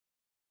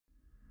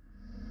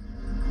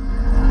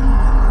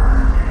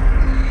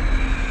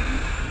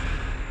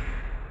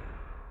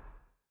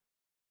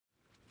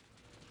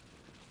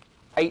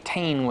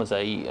18 was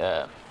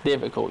a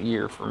difficult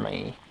year for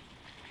me.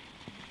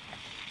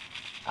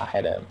 I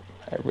had a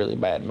really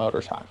bad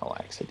motorcycle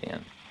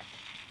accident,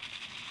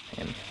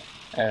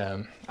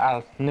 and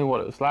I knew what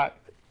it was like.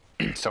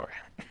 Sorry.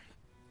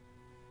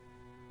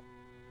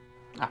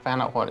 I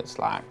found out what it's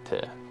like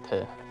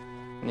to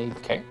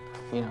need care,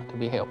 you know, to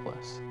be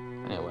helpless,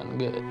 and it wasn't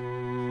good.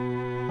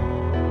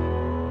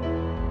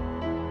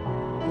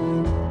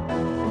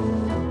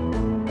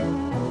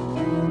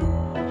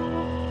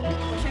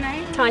 What's your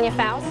name? Tanya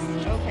Faust.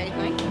 Okay,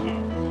 thank you.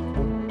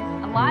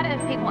 A lot of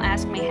people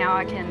ask me how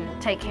I can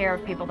take care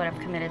of people that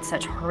have committed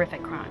such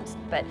horrific crimes.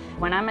 But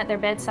when I'm at their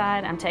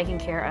bedside, I'm taking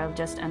care of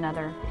just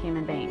another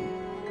human being.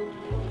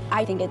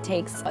 I think it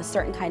takes a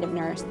certain kind of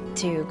nurse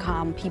to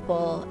calm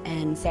people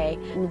and say,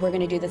 we're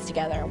going to do this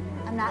together.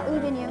 I'm not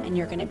leaving you. And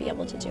you're going to be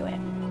able to do it.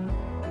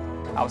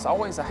 I was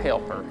always a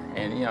helper,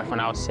 and you know,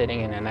 when I was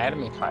sitting in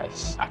anatomy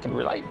class, I could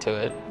relate to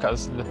it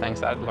because of the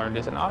things I'd learned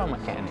as an auto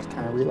mechanic.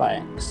 Kind of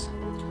relax.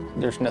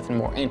 There's nothing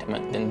more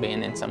intimate than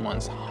being in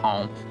someone's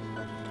home.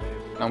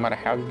 No matter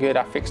how good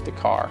I fixed a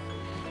car,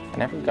 I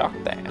never got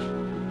that.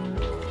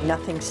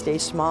 Nothing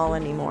stays small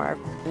anymore,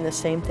 and the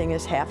same thing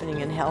is happening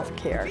in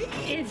healthcare.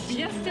 It's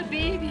just a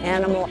baby.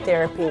 Animal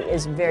therapy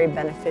is very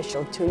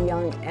beneficial to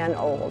young and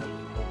old.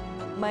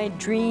 My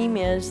dream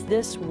is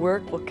this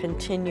work will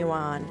continue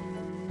on.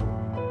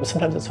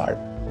 Sometimes it's hard.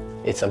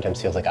 It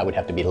sometimes feels like I would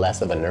have to be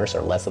less of a nurse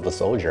or less of a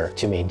soldier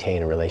to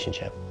maintain a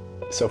relationship.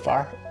 So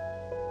far,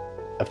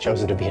 I've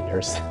chosen to be a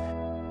nurse.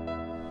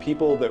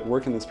 People that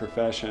work in this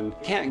profession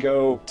can't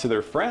go to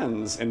their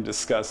friends and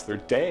discuss their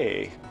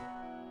day.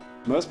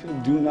 Most people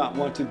do not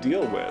want to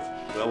deal with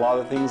a lot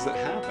of things that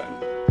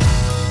happen.